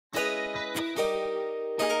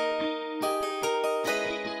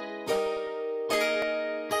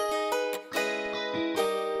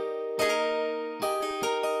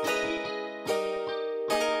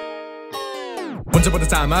Once upon a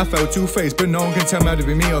time I felt two-faced, but no one can tell me how to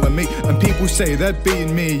be me or me. And people say that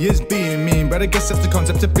being me is being mean, but I guess that's the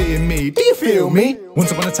concept of being me. Do you feel me?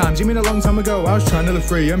 Once upon a time, do you mean a long time ago? I was trying to live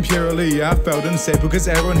free and purely I felt unsafe because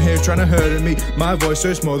everyone here's trying to hurt me. My voice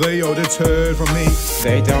hurts more, they all deterred from me.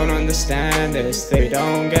 They don't understand this, they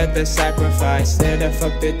don't get the sacrifice. Where the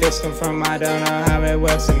fuck did this come from? I don't know how it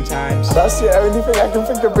works sometimes. That's the only thing I can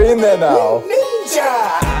think of being there now.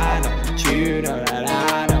 Ninja! I know that you know that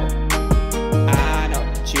I know. I know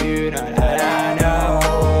that you know that I know.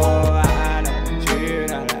 I know that you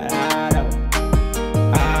know that I know.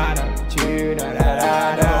 I know that you know that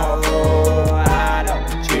I know. I know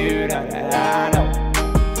that you know that I know.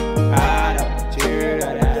 I know that you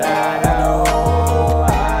know that I know.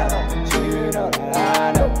 I know that you know that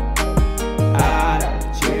I know. I know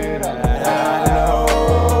that you know that I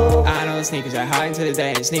know. I know the sneakers are high into the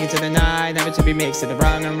day and sneak into the night, never to be mixed to the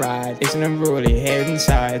wrong and right. Isn't unruly here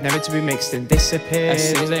inside, never to be mixed and disappear. As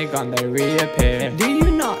soon as they're gone, they reappear. Do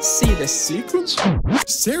you not see the secrets?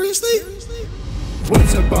 Seriously?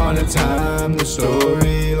 Once upon a time, the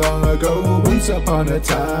story long ago. Once upon a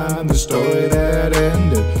time, the story that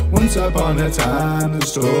ended. Once upon a time, the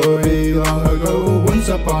story long ago. Once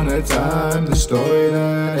upon a time, the story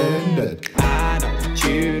that ended. I know that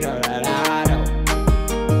you know